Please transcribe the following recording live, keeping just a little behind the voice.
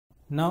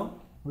Now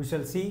we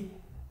shall see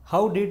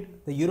how did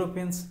the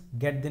Europeans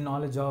get the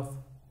knowledge of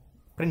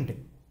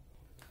printing.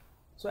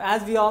 So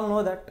as we all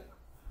know that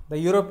the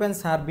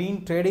Europeans have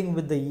been trading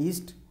with the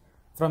East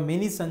from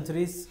many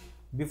centuries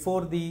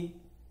before the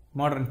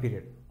modern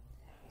period.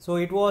 So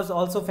it was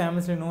also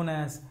famously known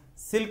as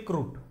Silk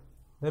Route,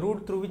 the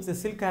route through which the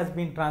silk has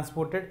been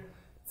transported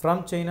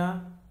from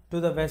China to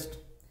the West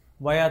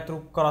via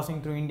through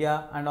crossing through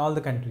India and all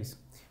the countries.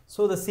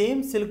 So the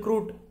same Silk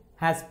Route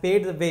has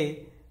paved the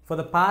way for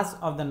the pass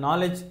of the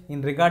knowledge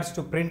in regards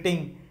to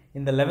printing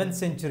in the 11th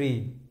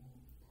century,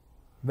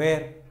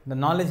 where the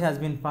knowledge has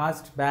been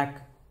passed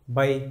back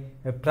by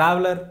a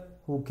traveler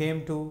who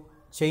came to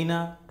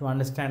China to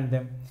understand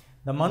them.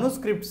 The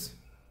manuscripts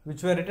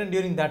which were written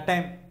during that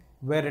time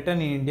were written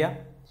in India,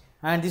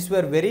 and these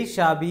were very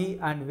shabby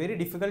and very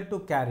difficult to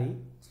carry.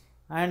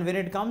 And when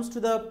it comes to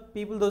the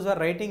people those who are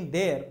writing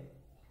there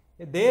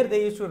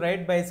they used to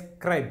write by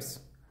scribes.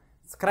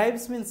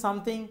 Scribes means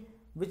something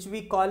which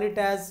we call it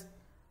as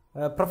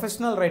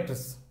professional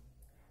writers.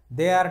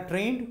 They are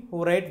trained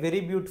who write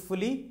very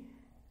beautifully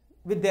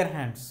with their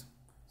hands.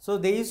 So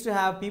they used to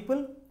have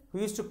people who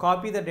used to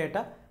copy the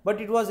data,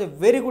 but it was a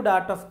very good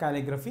art of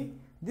calligraphy.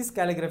 This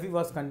calligraphy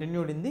was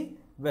continued in the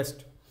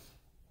West.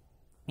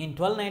 In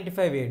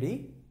 1295 AD,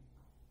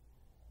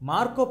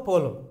 Marco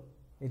Polo,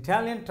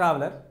 Italian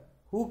traveler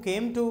who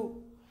came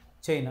to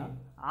China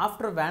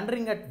after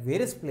wandering at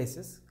various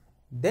places,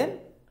 then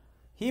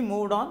he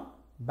moved on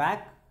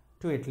back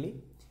to Italy,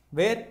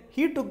 where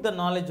he took the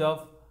knowledge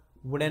of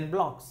wooden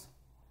blocks.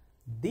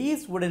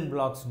 These wooden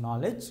blocks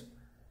knowledge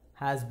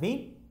has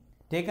been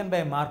taken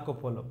by Marco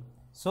Polo.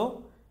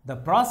 So the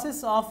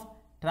process of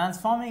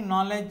transforming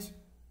knowledge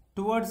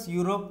towards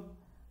Europe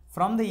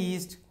from the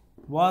East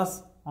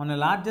was on a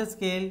larger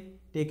scale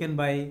taken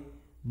by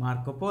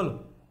Marco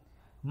Polo.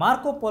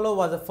 Marco Polo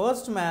was the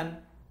first man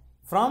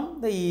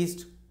from the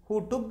East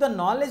who took the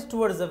knowledge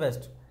towards the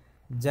West.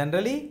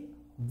 Generally,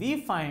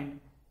 we find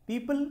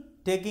people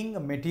taking a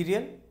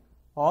material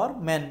or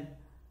men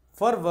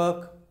for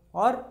work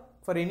or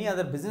for any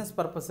other business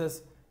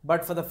purposes,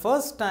 but for the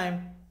first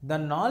time the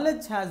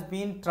knowledge has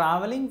been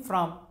traveling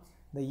from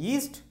the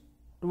East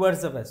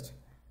towards the West.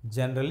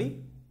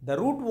 Generally, the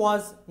route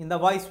was in the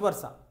vice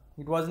versa.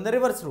 It was in the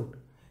reverse route.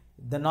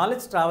 The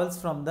knowledge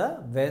travels from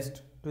the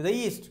West to the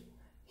East.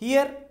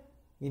 Here,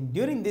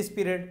 during this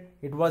period,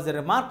 it was a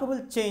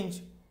remarkable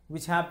change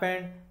which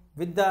happened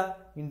with the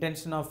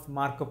intention of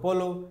Marco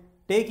Polo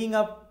taking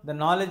up the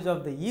knowledge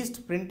of the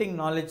East, printing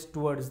knowledge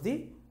towards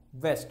the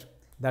West.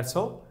 That's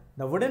how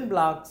the wooden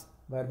blocks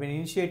were being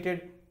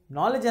initiated.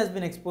 Knowledge has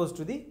been exposed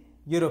to the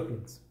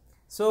Europeans.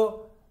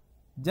 So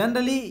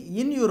generally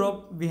in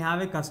Europe we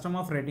have a custom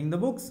of writing the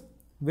books,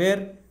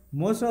 where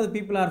most of the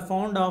people are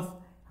fond of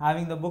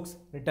having the books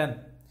written.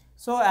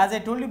 So as I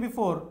told you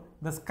before,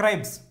 the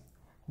scribes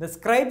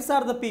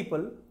are the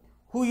people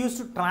who used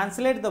to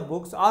translate the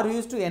books or who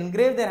used to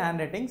engrave their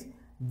handwritings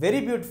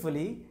very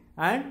beautifully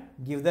and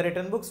give the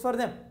written books for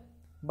them.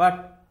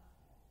 But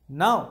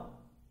now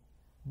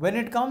when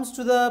it comes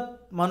to the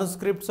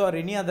manuscripts or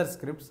any other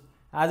scripts,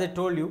 as I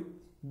told you,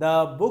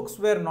 the books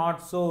were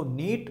not so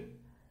neat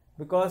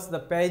because the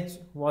page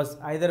was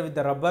either with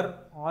the rubber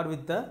or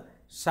with the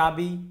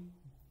shabby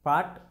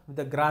part with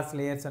the grass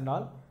layers and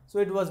all. So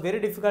it was very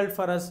difficult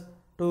for us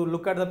to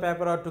look at the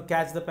paper or to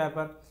catch the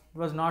paper. It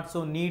was not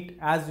so neat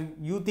as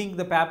you think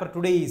the paper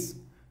today is.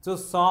 So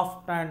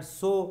soft and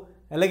so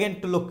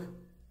elegant to look.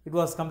 It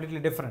was completely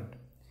different.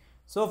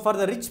 So for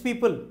the rich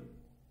people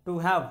to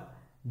have,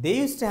 they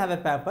used to have a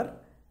paper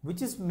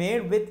which is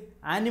made with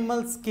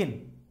animal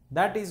skin,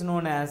 that is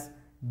known as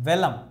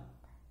vellum.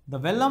 The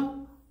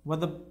vellum was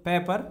the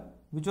paper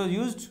which was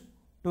used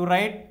to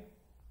write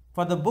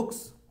for the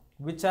books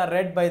which are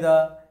read by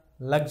the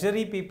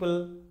luxury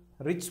people,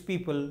 rich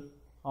people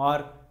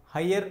or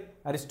higher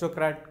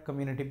aristocrat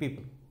community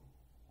people.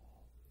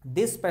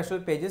 These special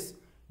pages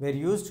were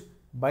used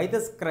by the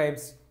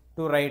scribes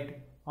to write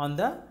on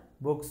the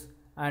books,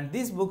 and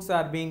these books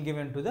are being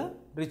given to the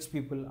rich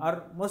people,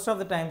 or most of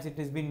the times it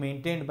is being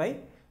maintained by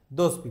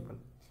those people.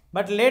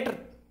 But later,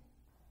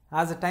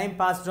 as the time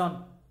passed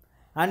on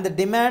and the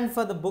demand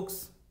for the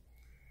books,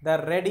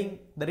 the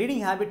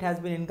reading habit has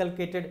been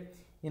inculcated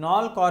in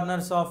all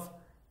corners of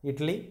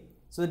Italy.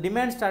 So the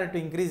demand started to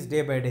increase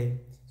day by day.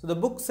 So the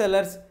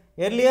booksellers,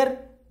 earlier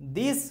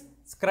these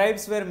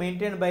scribes were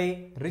maintained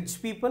by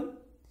rich people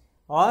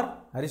or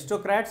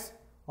aristocrats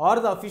or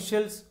the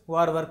officials who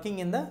are working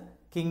in the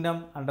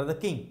kingdom under the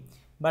king.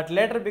 But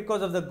later,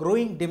 because of the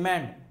growing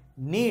demand,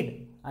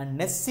 need and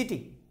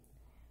necessity,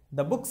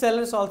 the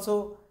booksellers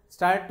also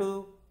started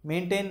to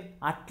maintain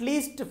at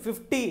least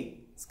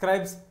 50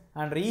 scribes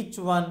under each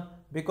one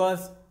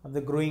because of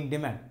the growing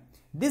demand.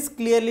 This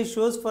clearly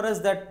shows for us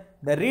that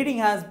the reading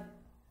has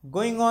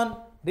going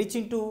on,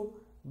 reaching to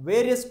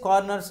various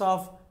corners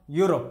of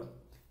Europe.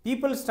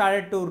 People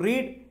started to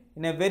read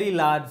in a very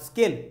large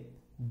scale.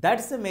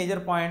 That's the major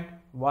point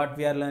what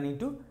we are learning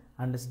to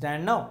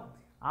understand now.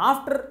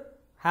 After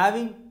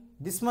having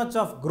this much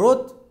of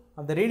growth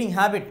of the reading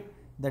habit,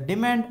 the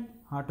demand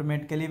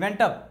automatically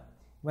went up.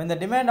 When the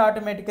demand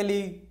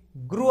automatically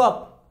grew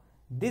up,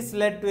 this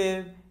led to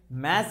a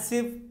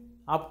massive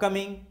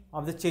upcoming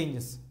of the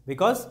changes,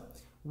 because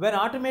when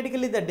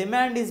automatically the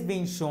demand is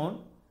being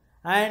shown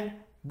and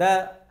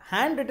the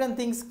handwritten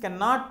things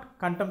cannot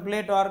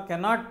contemplate or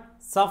cannot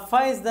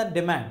suffice the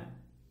demand.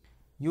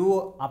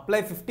 You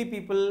apply 50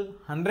 people,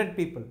 100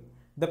 people,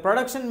 the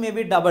production may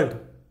be doubled,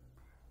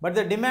 but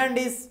the demand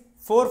is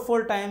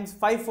 4-fold times,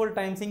 5-fold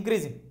times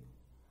increasing.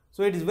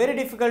 So it is very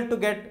difficult to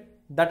get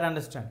that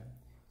understanding.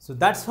 So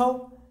that's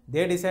how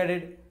they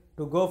decided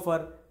to go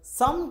for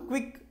some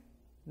quick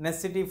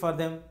necessity for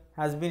them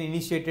has been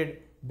initiated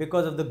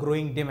because of the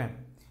growing demand.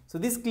 So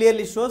this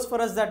clearly shows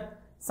for us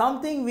that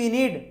something we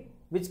need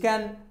which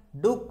can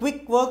do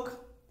quick work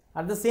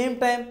at the same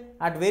time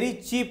at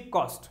very cheap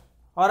cost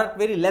or at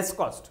very less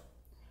cost.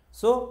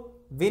 So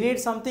we need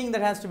something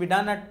that has to be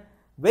done at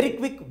very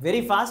quick,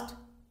 very fast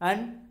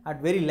and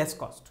at very less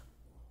cost.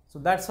 So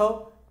that's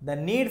how the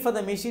need for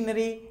the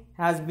machinery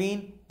has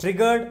been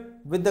triggered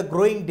with the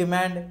growing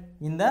demand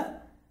in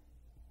the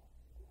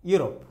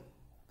Europe.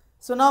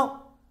 So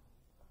now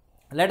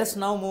let us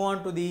now move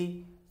on to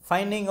the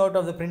finding out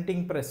of the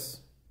printing press.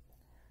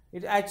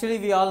 It actually,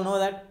 we all know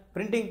that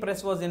printing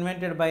press was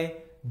invented by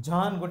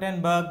John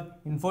Gutenberg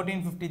in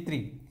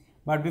 1453.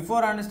 But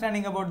before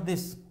understanding about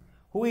this,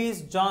 who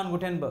is John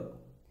Gutenberg?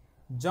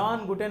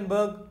 John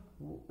Gutenberg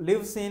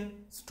lives in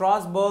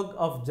Strasbourg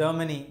of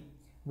Germany,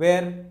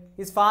 where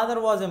his father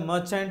was a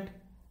merchant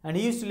and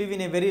he used to live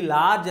in a very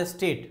large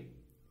estate.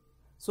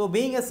 So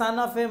being a son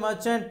of a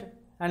merchant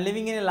and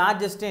living in a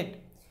large estate,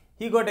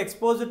 he got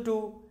exposed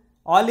to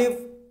olive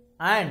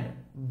and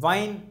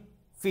wine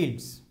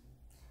fields.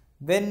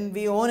 When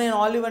we own an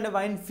olive and a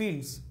wine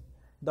fields,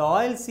 the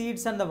oil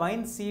seeds and the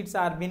wine seeds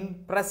are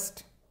being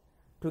pressed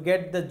to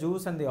get the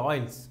juice and the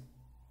oils.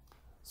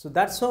 So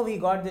that's how we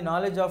got the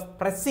knowledge of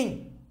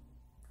pressing.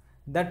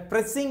 That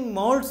pressing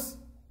molds,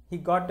 he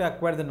got to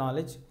acquire the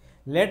knowledge.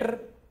 Later,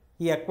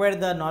 he acquired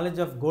the knowledge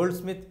of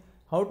goldsmith,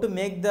 how to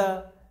make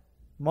the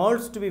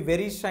molds to be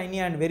very shiny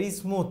and very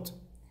smooth,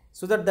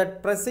 so that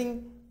that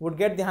pressing would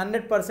get the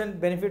 100%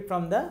 benefit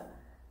from the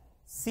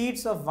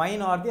seeds of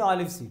wine or the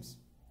olive seeds.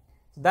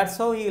 So that's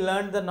how he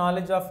learned the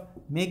knowledge of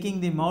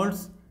making the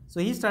molds. So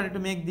he started to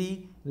make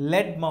the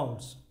lead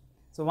molds.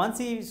 So once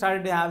he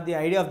started to have the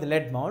idea of the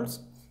lead molds,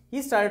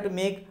 he started to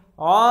make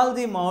all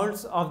the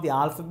molds of the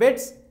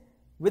alphabets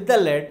with the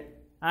lead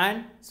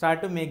and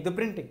started to make the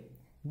printing.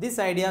 This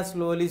idea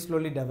slowly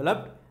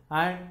developed,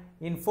 and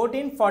in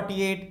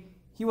 1448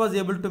 he was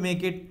able to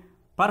make it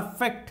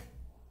perfect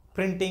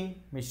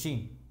printing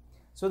machine.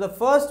 So the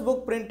first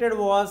book printed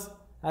was,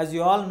 as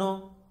you all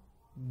know,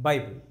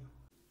 Bible.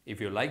 If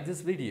you like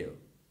this video,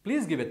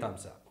 please give a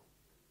thumbs up.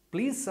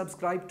 Please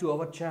subscribe to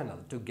our channel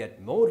to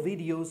get more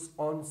videos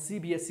on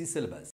CBSE syllabus.